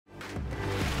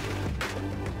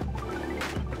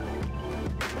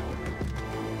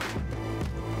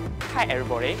Hi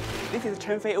everybody, this is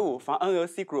Chenfei from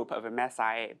NLP group of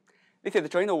MSIA. This is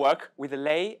joint work with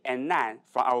Lei and Nan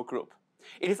from our group.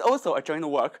 It is also a joint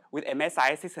work with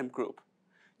MSIA system group.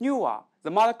 NUWA, the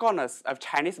model goddess of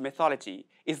Chinese mythology,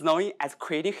 is known as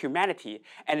creating humanity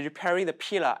and repairing the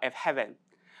pillar of heaven.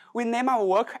 We name our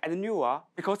work as NUWA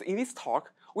because in this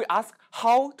talk, we ask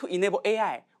how to enable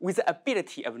AI with the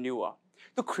ability of NUWA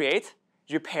to create,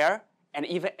 repair, and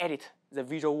even edit the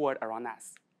visual world around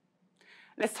us.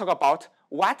 Let's talk about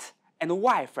what and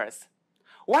why first.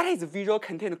 What is visual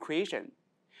content creation?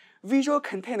 Visual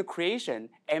content creation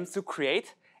aims to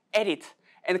create, edit,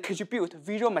 and contribute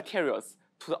visual materials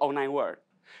to the online world.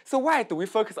 So why do we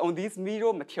focus on these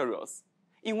visual materials?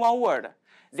 In one word,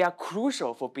 they are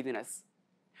crucial for business.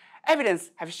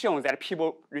 Evidence has shown that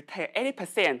people retain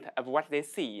 80% of what they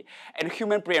see, and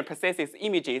human brain processes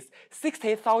images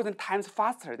 60,000 times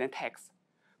faster than text.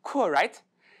 Cool, right?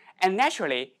 And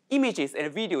naturally, images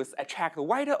and videos attract a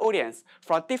wider audience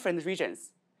from different regions.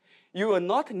 You will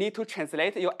not need to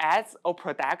translate your ads or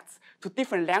products to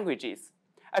different languages.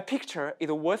 A picture is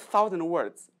worth 1,000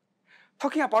 words.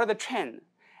 Talking about the trend,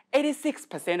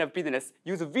 86% of business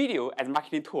use video as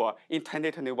marketing tool in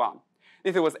 2021.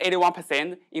 This was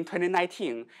 81% in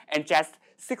 2019 and just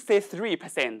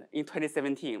 63% in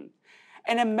 2017.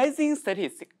 An amazing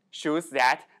statistic shows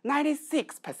that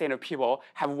 96% of people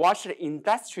have watched the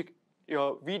industrial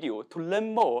video to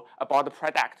learn more about the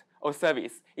product or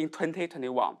service in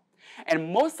 2021.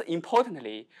 And most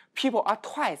importantly, people are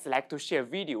twice like to share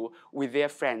video with their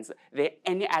friends than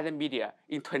any other media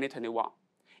in 2021.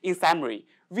 In summary,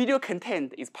 video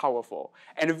content is powerful,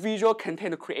 and visual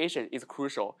content creation is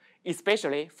crucial,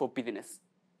 especially for business.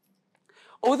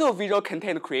 Although visual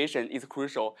content creation is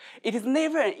crucial, it is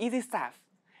never an easy stuff.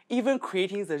 Even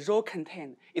creating the raw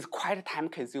content is quite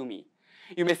time-consuming.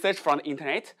 You may search from the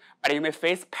internet, but you may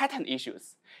face pattern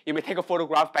issues. You may take a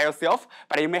photograph by yourself,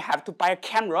 but you may have to buy a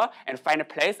camera and find a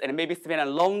place and maybe spend a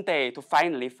long day to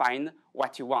finally find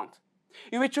what you want.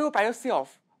 You may draw by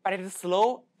yourself, but it is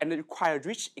slow and requires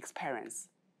rich experience.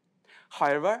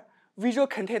 However, visual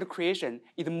content creation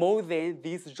is more than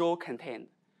this raw content.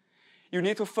 You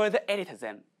need to further edit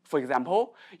them. For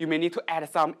example, you may need to add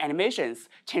some animations,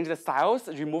 change the styles,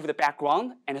 remove the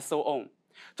background, and so on.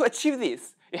 To achieve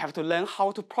this, you have to learn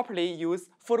how to properly use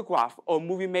photograph or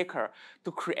movie maker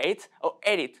to create or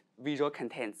edit visual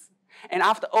contents. And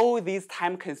after all this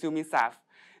time-consuming stuff,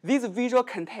 this visual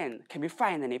content can be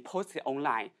finally posted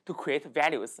online to create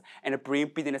values and bring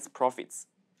business profits.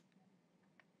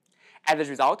 As a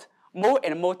result, more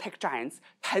and more tech giants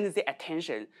turn their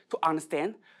attention to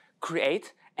understand,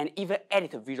 create, and even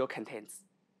edit visual contents.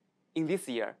 In this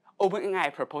year,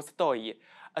 OpenAI proposed DALL-E,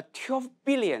 a 12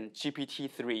 billion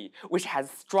GPT-3, which has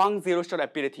strong zero-shot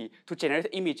ability to generate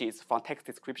images from text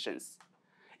descriptions.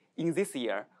 In this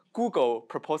year, Google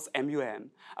proposed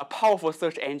MUM, a powerful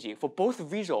search engine for both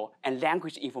visual and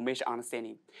language information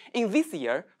understanding. In this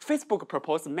year, Facebook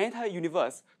proposed Meta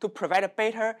Universe to provide a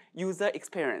better user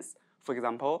experience. For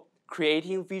example,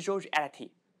 creating visual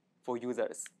reality for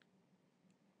users.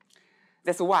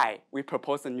 That's why we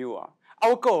proposed NUWA.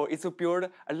 Our goal is to build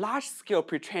a large-scale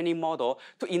pre-training model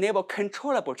to enable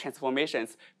controllable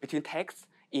transformations between text,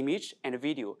 image, and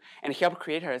video, and help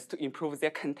creators to improve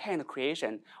their content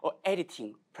creation or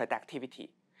editing productivity.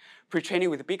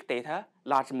 Pre-training with big data,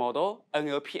 large model,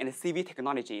 NLP, and CV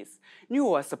technologies,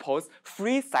 NUWA supports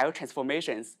freestyle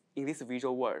transformations in this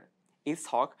visual world. In this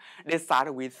talk, let's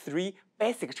start with 3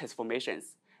 basic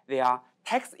transformations. They are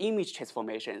text-image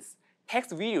transformations,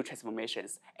 text-video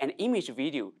transformations, and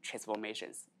image-video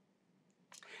transformations.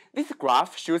 This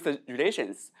graph shows the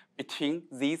relations between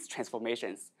these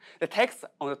transformations. The text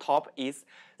on the top is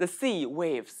the sea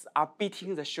waves are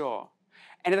beating the shore.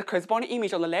 And the corresponding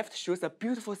image on the left shows a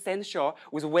beautiful sand shore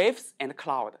with waves and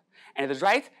cloud. And the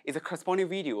right is a corresponding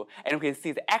video, and we can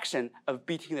see the action of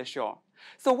beating the shore.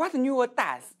 So what NUWA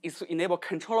does is to enable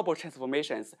controllable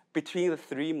transformations between the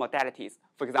 3 modalities.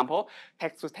 For example,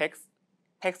 text-to-text,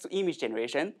 text-to-image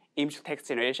generation, image-to-text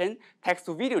generation,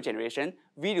 text-to-video generation,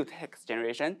 video-to-text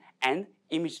generation, and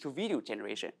image-to-video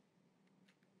generation.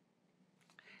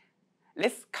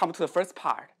 Let's come to the first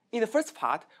part. In the first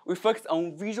part, we focus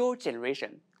on visual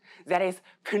generation. That is,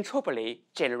 controllably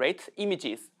generate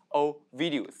images or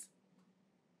videos.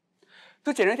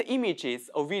 To generate images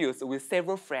or videos with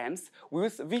several frames, we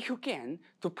use VQGAN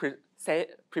to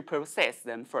pre-process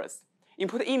them first.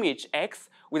 Input image X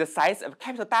with a size of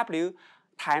capital W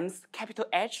times capital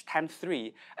H times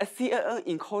 3, a CNN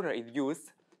encoder is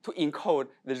used to encode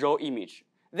the raw image.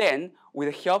 Then,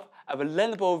 with the help of a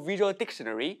learnable visual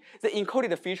dictionary, the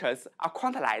encoded features are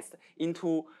quantized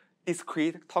into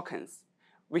discrete tokens.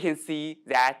 we can see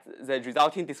that the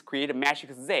resulting discrete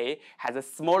matrix Z has a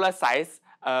smaller size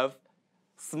of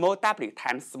small w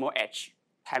times small h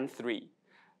times 3.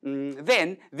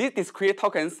 Then these discrete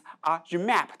tokens are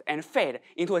remapped and fed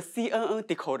into a CNN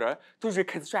decoder to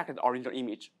reconstruct the original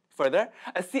image. Further,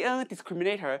 a CNN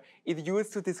discriminator is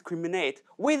used to discriminate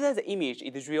whether the image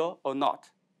is real or not.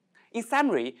 In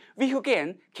summary, visual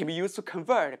gain can be used to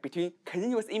convert between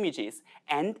continuous images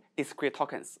and discrete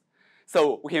tokens.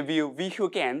 So we can view visual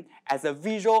gain as a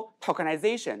visual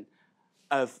tokenization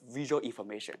of visual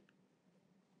information.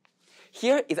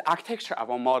 Here is the architecture of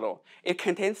our model. It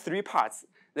contains 3 parts: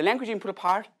 the language input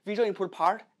part, visual input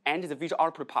part, and the visual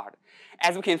output part.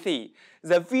 As we can see,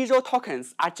 the visual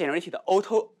tokens are generated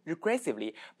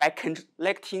auto-regressively by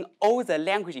collecting all the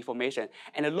language information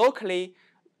and locally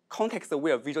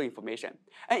context-aware visual information.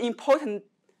 An important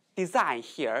design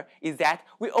here is that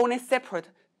we only separate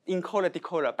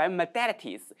encoder-decoder by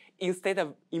modalities instead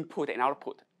of input and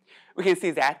output. We can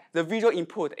see that the visual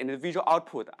input and the visual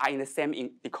output are in the same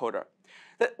decoder.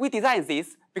 We designed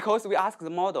this because we asked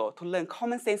the model to learn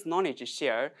common sense knowledge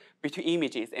shared between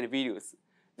images and videos.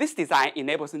 This design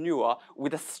enables NUWA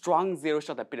with a strong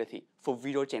zero-shot ability for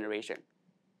visual generation.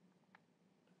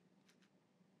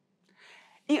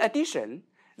 In addition,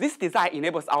 this design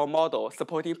enables our model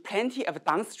supporting plenty of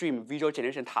downstream visual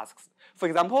generation tasks. For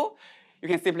example, you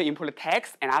can simply input a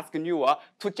text and ask NUWA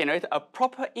to generate a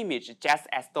proper image just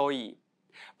as DALL-E.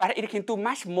 But it can do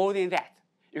much more than that.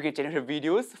 You can generate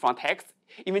videos from text,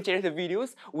 even generate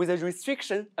videos with a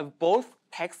restriction of both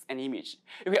text and image.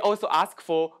 You can also ask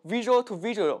for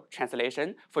visual-to-visual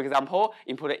translation. For example,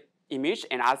 input an image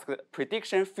and ask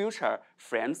prediction future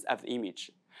frames of the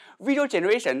image. Visual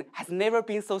generation has never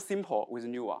been so simple with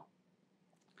NUWA.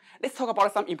 Let's talk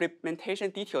about some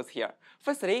implementation details here.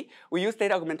 Firstly, we use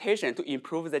data augmentation to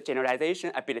improve the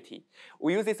generalization ability.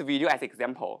 We use this video as an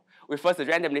example. We first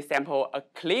randomly sample a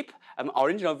clip of an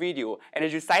original video and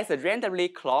resize randomly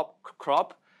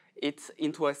crop it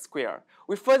into a square.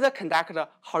 We further conduct a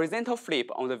horizontal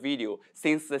flip on the video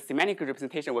since the semantic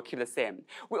representation will keep the same.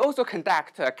 We also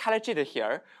conduct a color jitter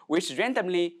here, which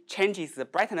randomly changes the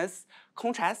brightness,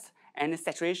 contrast, and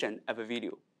saturation of a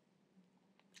video.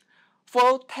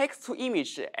 For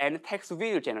text-to-image and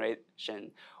text-to-video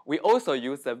generation, we also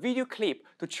use the video clip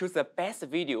to choose the best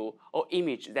video or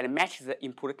image that matches the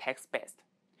input text best.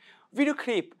 Video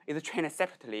clip is trained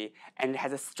separately and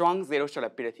has a strong zero-shot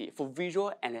ability for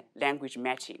visual and language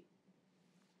matching.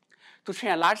 To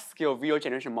train a large-scale video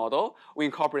generation model, we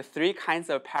incorporate 3 kinds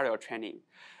of parallel training.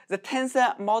 The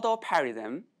tensor model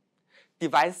parallelism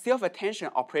divides self-attention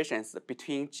operations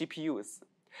between GPUs.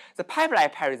 The pipeline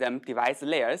parallelism divides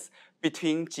layers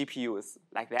between GPUs,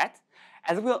 like that,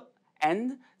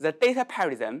 and the data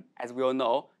parallelism, as we all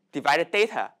know, divides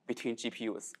data between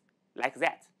GPUs, like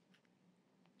that.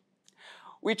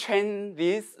 We train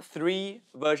these 3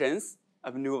 versions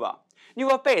of NUWA.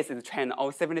 NUWA base is trained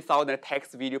on 70,000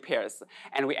 text video pairs,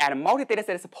 and we add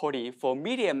multi-dataset supporting for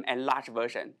medium and large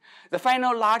version. The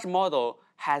final large model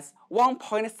has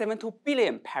 1.72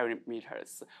 billion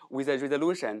parameters with a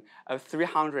resolution of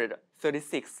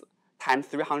 336 times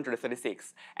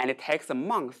 336, and it takes a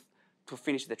month to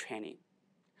finish the training.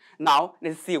 Now,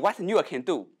 let's see what NUWA can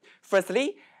do.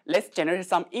 Firstly, let's generate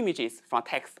some images from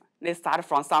text. Let's start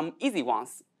from some easy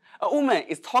ones. A woman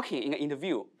is talking in an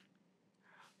interview.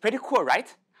 Pretty cool,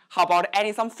 right? How about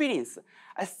adding some feelings?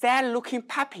 A sad-looking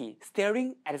puppy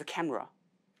staring at the camera.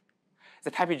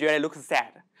 The puppy really looks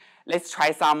sad. Let's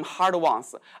try some hard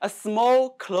ones. A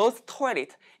small, closed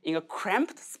toilet in a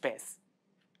cramped space.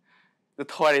 The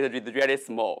toilet is really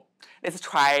small. Let's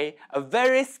try a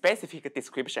very specific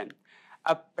description.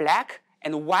 A black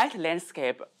and white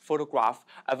landscape photograph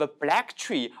of a black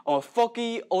tree on a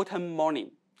foggy autumn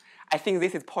morning. I think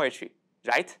this is poetry,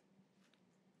 right?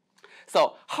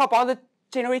 So how about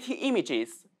generating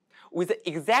images with the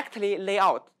exactly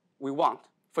layout we want?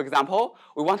 For example,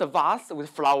 we want a vase with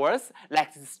flowers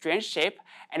like this strange shape,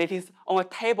 and it is on a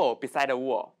table beside a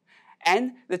wall.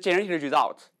 And the generated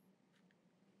result.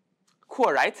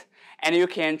 Cool, right? And you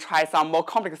can try some more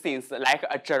complex things like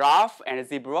a giraffe and a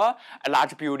zebra, a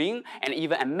large building, and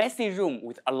even a messy room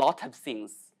with a lot of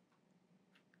things.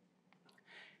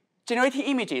 Generating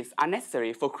images are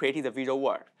necessary for creating the visual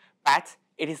world, but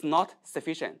it is not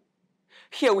sufficient.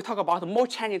 Here we talk about a more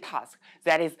challenging task,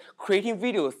 that is creating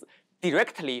videos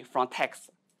directly from text.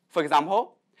 For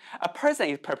example, a person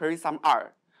is preparing some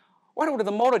art. What would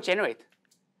the model generate?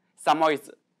 Someone is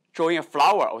drawing a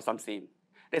flower or something.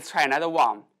 Let's try another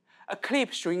one. A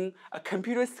clip showing a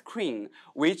computer screen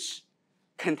which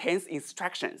contains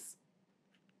instructions.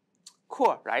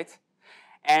 Cool, right?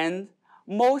 And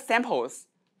more samples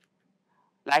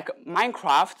like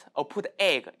Minecraft or put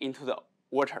egg into the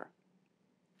water.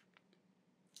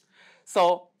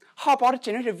 So how about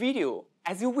generate video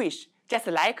as you wish, just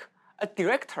like a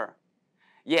director?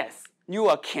 Yes,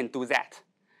 NUWA can do that.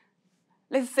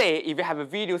 Let's say if you have a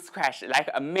video sketch like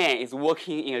a man is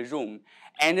walking in a room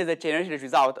and the generated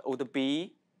result would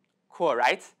be cool,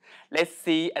 right? Let's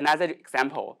see another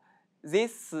example.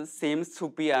 This seems to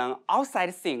be an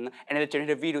outside scene and the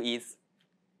generated video is,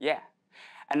 yeah.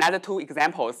 Another two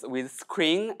examples with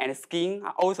screen and skin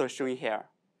are also shown here.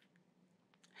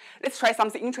 Let's try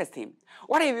something interesting.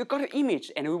 What if we got an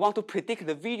image and we want to predict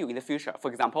the video in the future? For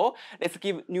example, let's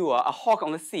give NUWA a hawk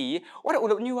on the sea. What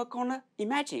would NUWA gonna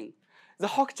imagine? The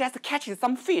hawk just catches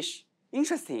some fish.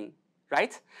 Interesting,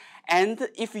 right? And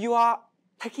if you are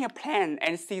taking a plane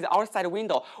and see the outside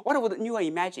window, what would NUWA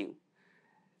imagine?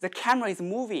 The camera is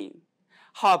moving.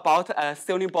 How about a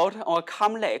sailing boat or a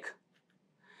calm lake?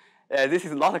 This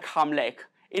is not a calm lake.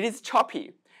 It is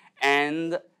choppy.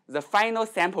 And the final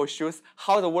sample shows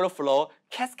how the water flow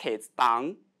cascades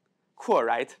down. Cool,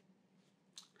 right?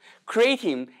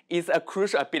 Creating is a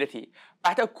crucial ability,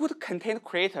 but a good content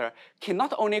creator can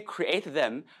not only create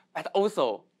them, but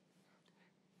also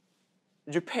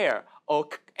repair or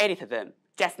edit them,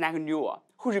 just like NUWA,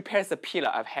 who repairs the pillar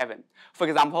of heaven. For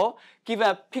example, give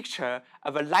a picture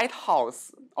of a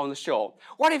lighthouse on the shore.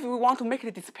 What if we want to make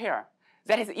it disappear?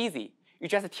 That is easy. You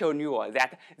just tell NUWA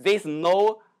that there is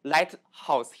no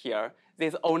lighthouse here.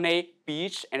 There's only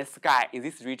beach and sky in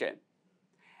this region.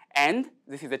 And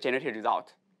this is the generated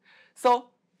result. So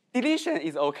deletion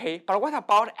is okay, but what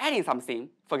about adding something?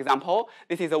 For example,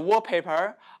 this is a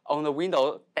wallpaper on the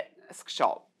Windows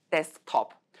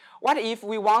desktop. What if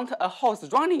we want a horse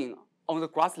running on the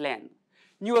grassland?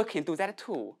 NUWA can do that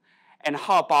too. And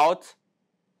how about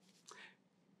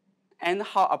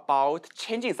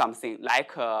changing something?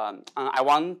 Like I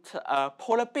want a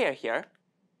polar bear here.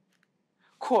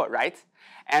 Cool, right?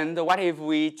 And what if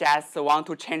we just want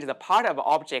to change the part of an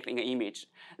object in an image?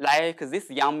 Like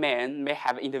this young man may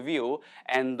have an interview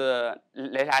and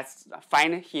let us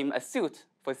find him a suit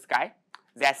for this guy.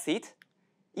 That's it.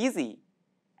 Easy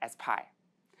as pie.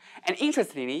 And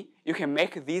interestingly, you can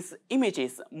make these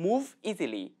images move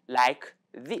easily like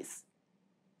this.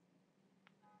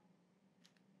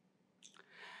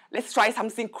 Let's try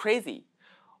something crazy.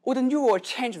 Would NUWA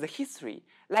change the history,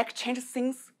 like change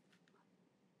things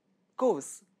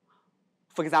goes?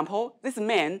 For example, this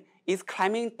man is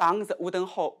climbing down the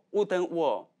wooden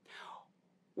wall.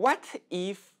 What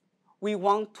if we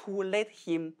want to let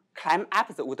him climb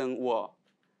up the wooden wall?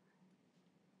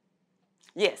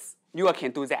 Yes, NUWA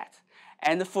can do that.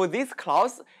 And for these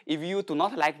clouds, if you do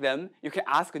not like them, you can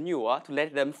ask NUWA to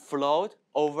let them float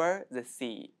over the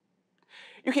sea.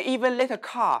 You can even let a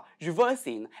car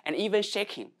reversing and even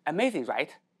shaking. Amazing,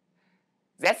 right?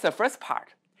 That's the first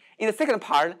part. In the second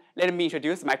part, let me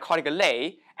introduce my colleague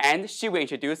Lei, and she will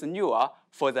introduce NUWA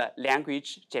for the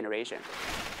language generation.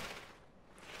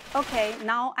 Okay,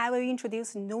 now I will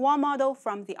introduce NUWA model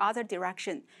from the other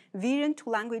direction, vision to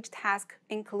language task,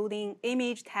 including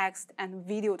image text and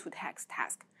video to text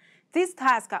task. These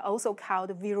tasks are also called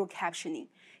visual captioning.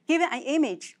 Given an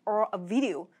image or a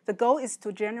video, the goal is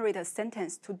to generate a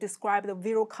sentence to describe the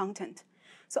visual content.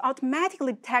 So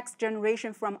automatically text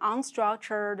generation from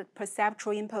unstructured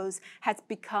perceptual inputs has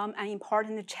become an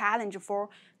important challenge for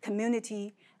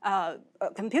community,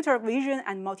 computer vision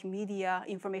and multimedia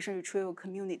information retrieval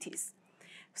communities.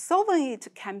 Solving it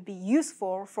can be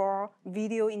useful for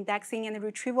video indexing and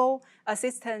retrieval,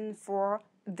 assistance for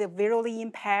the visually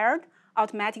impaired,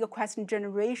 automatic question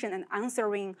generation and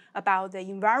answering about the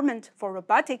environment for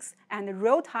robotics, and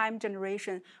real-time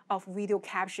generation of video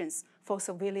captions for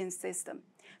surveillance system.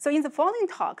 So in the following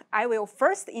talk, I will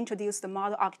first introduce the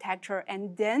model architecture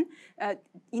and then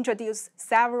introduce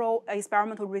several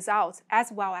experimental results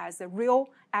as well as the real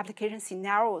application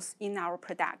scenarios in our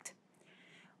product.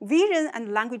 Vision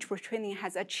and language pretraining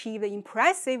has achieved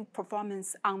impressive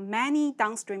performance on many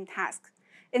downstream tasks.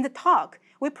 In the talk,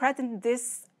 we present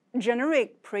this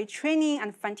generic pre-training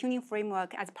and fine-tuning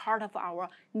framework as part of our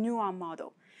NUWA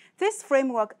model. This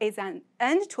framework is an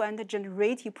end-to-end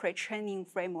generative pre-training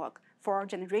framework for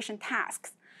generation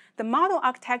tasks. The model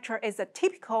architecture is a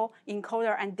typical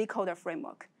encoder and decoder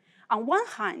framework. On one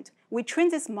hand, we train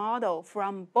this model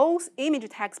from both image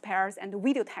text pairs and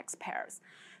video text pairs.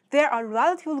 There are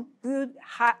relatively good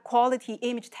high-quality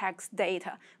image text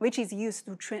data, which is used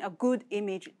to train a good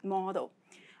image model.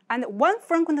 And one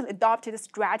frequently adopted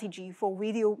strategy for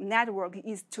video network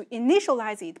is to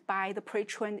initialize it by the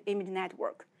pre-trained image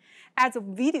network. As a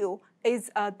video is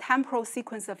a temporal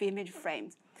sequence of image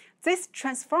frames, This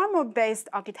transformer-based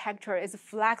architecture is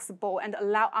flexible and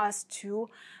allows us to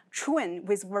train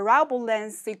with variable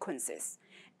length sequences.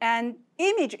 And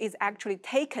image is actually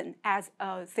taken as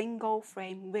a single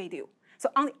frame video. So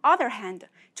on the other hand,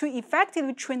 to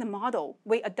effectively train the model,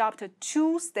 we adopt a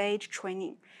two-stage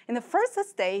training. In the first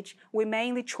stage, we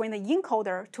mainly train the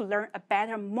encoder to learn a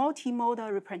better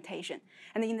multimodal representation.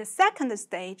 And in the second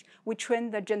stage, we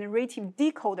train the generative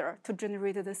decoder to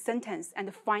generate the sentence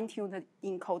and fine-tune the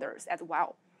encoders as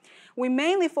well. We're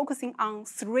mainly focusing on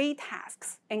three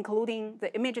tasks, including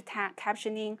the image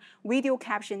captioning, video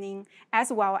captioning,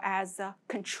 as well as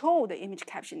controlled image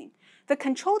captioning. The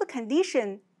controlled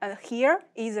condition here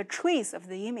is a trace of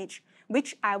the image,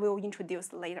 which I will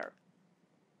introduce later.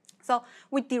 So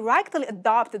we directly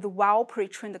adopt the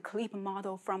well-pre-trained clip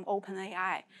model from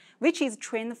OpenAI, which is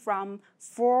trained from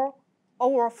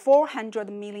over 400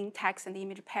 million text and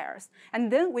image pairs.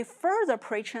 And then we further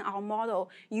pre-train our model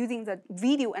using the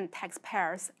video and text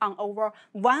pairs on over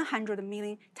 100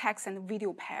 million text and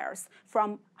video pairs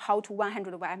from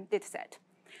How-to-100 dataset.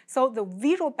 So the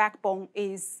visual backbone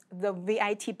is the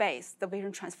VIT base, the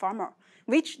vision transformer,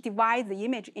 which divides the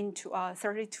image into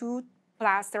 32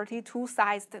 plus 32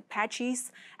 sized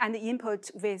patches and input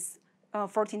with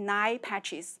 49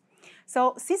 patches.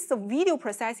 So since the video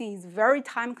processing is very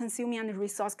time-consuming and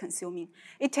resource-consuming,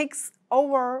 it takes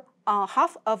over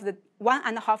 1.5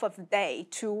 of the day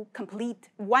to complete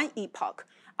one epoch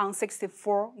on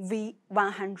 64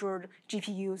 V100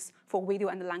 GPUs for video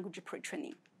and language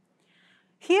pre-training.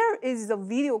 Here is the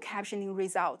video captioning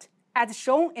result. As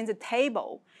shown in the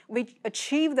table, we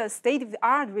achieved the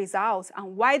state-of-the-art results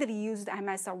on widely used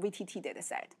MSR VTT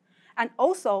dataset. And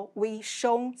also, we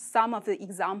shown some of the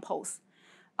examples.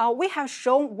 We have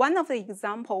shown one of the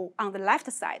examples on the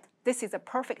left side. This is a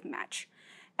perfect match.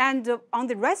 And on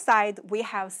the right side, we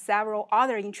have several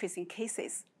other interesting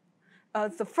cases.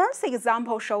 The first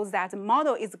example shows that the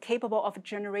model is capable of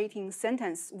generating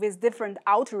sentence with different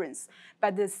utterance,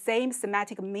 but the same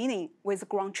semantic meaning with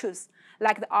ground truth,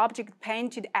 like the object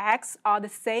painted X are the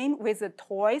same with the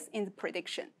toys in the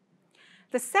prediction.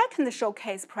 The second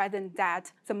showcase presents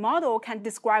that the model can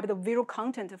describe the visual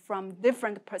content from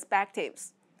different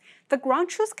perspectives. The ground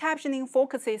truth captioning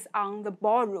focuses on the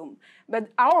ballroom, but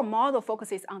our model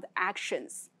focuses on the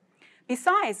actions.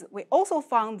 Besides, we also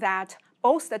found that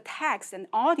both the text and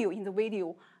audio in the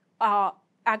video are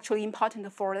actually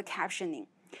important for the captioning.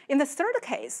 In the third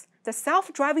case, the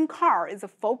self-driving car is the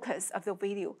focus of the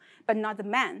video, but not the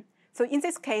man. So in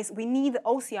this case, we need the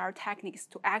OCR techniques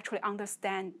to actually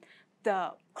understand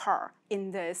the car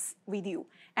in this video.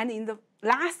 And in the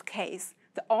last case,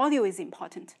 the audio is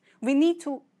important. We need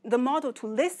the model to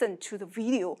listen to the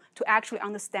video to actually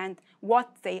understand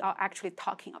what they are actually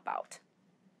talking about.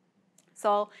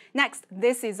 So next,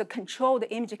 this is a controlled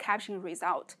image caption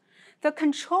result. The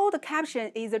controlled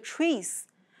caption is a trace.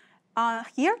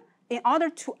 Here, in order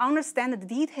to understand the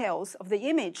details of the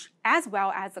image as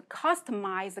well as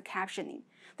customize the captioning,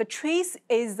 the trace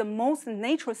is the most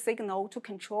natural signal to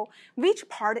control which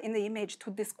part in the image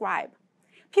to describe.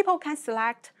 People can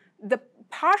select the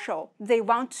partial they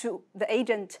want the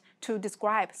agent to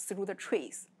describe through the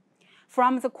trace.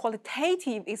 From the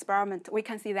qualitative experiment, we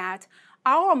can see that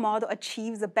our model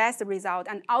achieves the best result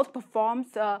and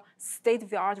outperforms the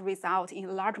state-of-the-art result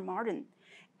in large margin.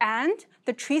 And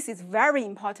the trace is very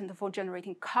important for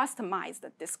generating customized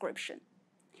description.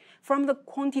 From the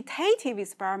quantitative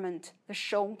experiment, the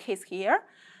shown case here,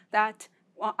 that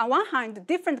on one hand,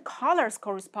 different colors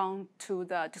correspond to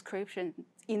the description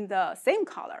in the same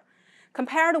color.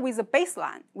 Compared with the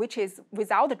baseline, which is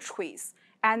without the trace,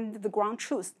 and the ground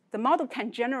truth, the model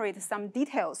can generate some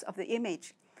details of the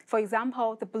image. For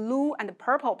example, the blue and the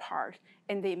purple part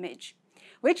in the image,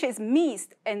 which is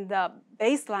missed in the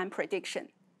baseline prediction.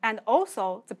 And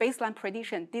also, the baseline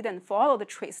prediction didn't follow the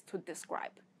trace to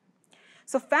describe.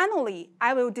 So finally,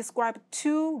 I will describe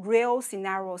two real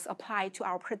scenarios applied to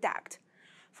our product.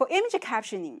 For image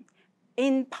captioning,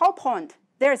 in PowerPoint,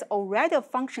 there's already a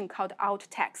function called alt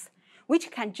text, which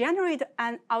can generate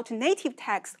an alternative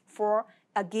text for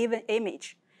a given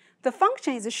image. The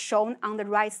function is shown on the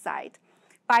right side.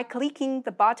 By clicking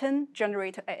the button,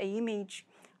 generate an image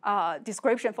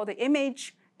description for the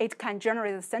image, it can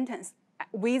generate a sentence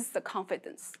with the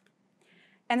confidence.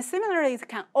 And similarly, it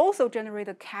can also generate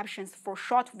the captions for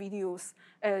short videos,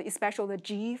 especially the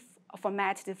GIF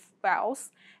formatted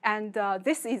files. And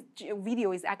this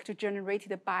video is actually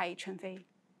generated by Chenfei.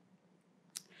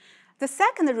 The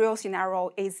second real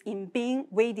scenario is in Bing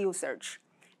video search.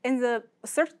 In the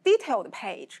search detailed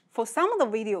page, for some of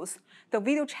the videos, the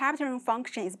video chaptering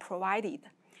function is provided.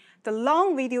 The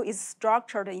long video is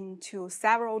structured into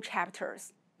several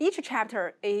chapters. Each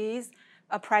chapter is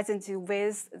present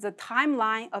with the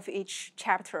timeline of each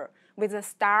chapter, with the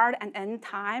start and end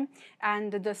time,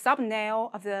 and the thumbnail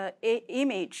of the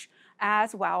image,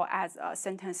 as well as a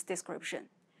sentence description.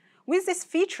 With this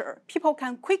feature, people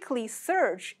can quickly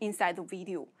search inside the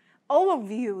video,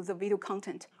 overview the video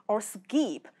content, or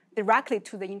skip directly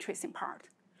to the interesting part.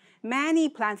 Many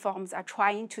platforms are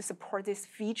trying to support this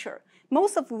feature,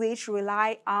 most of which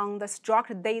rely on the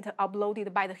structured data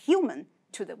uploaded by the human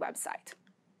to the website.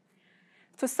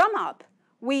 To sum up,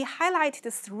 we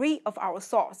highlighted 3 of our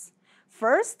sources.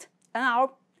 First,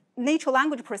 our natural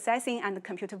language processing and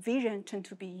computer vision tend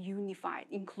to be unified,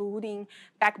 including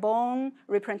backbone,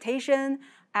 representation,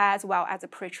 as well as a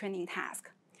pre-training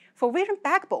task. For vision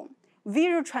backbone,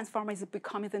 visual transformer is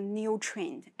becoming the new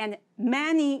trend, and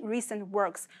many recent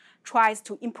works tries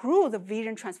to improve the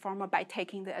vision transformer by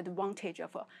taking the advantage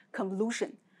of a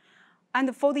convolution.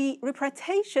 And for the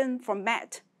representation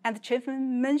format, as Chenfei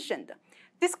mentioned,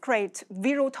 discrete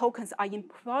visual tokens are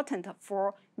important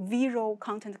for visual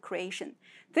content creation.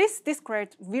 This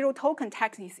discrete visual token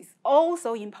technique is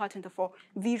also important for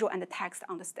visual and text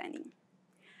understanding.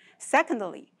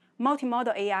 Secondly,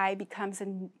 multimodal AI becomes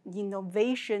an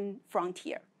innovation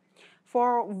frontier.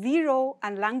 For visual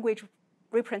and language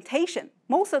representation,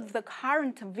 most of the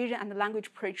current vision and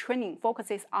language pre-training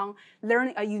focuses on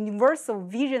learning a universal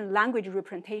vision language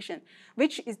representation,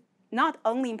 which is not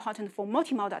only important for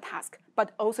multimodal task,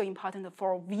 but also important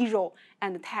for visual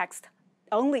and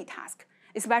text-only task,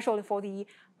 especially for the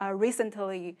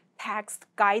recently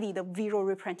text-guided visual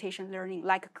representation learning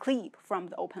like CLIP from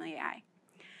the OpenAI.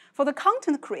 For the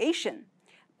content creation,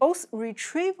 both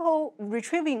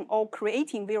retrieving or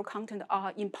creating visual content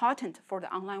are important for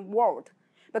the online world.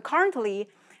 But currently,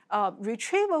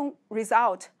 retrieval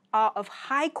results are of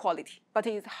high quality, but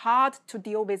it is hard to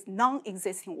deal with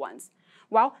non-existing ones.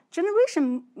 While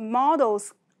generation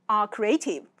models are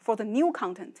creative for the new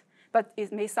content, but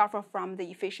it may suffer from the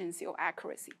efficiency or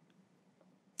accuracy.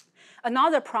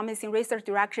 Another promising research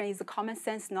direction is the common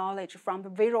sense knowledge from the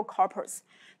visual corpus.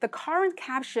 The current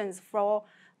captions for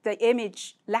the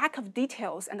image lack of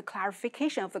details and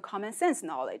clarification of the common sense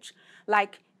knowledge,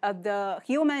 like the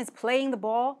human is playing the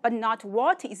ball, but not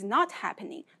what is not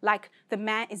happening, like the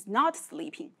man is not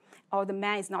sleeping, or the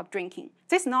man is not drinking.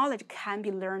 This knowledge can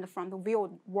be learned from the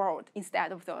real world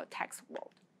instead of the text world.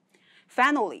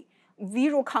 Finally,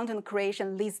 visual content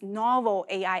creation leads novel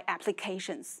AI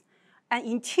applications. An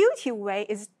intuitive way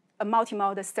is a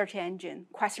multimodal search engine,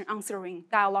 question-answering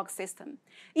dialogue system.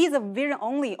 Either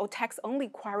vision-only or text-only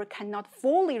query cannot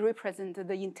fully represent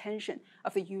the intention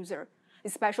of the user,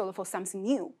 especially for something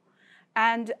new.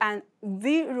 And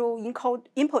visual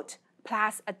input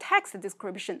plus a text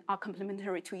description are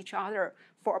complementary to each other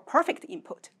for a perfect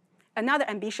input. Another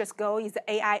ambitious goal is the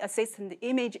AI assisted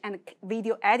image and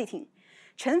video editing.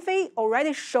 Chenfei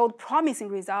already showed promising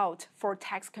results for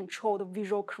text-controlled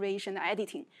visual creation and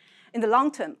editing. In the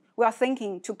long term, we are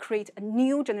thinking to create a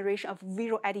new generation of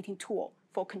visual editing tool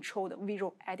for controlled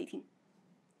visual editing.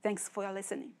 Thanks for your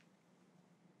listening.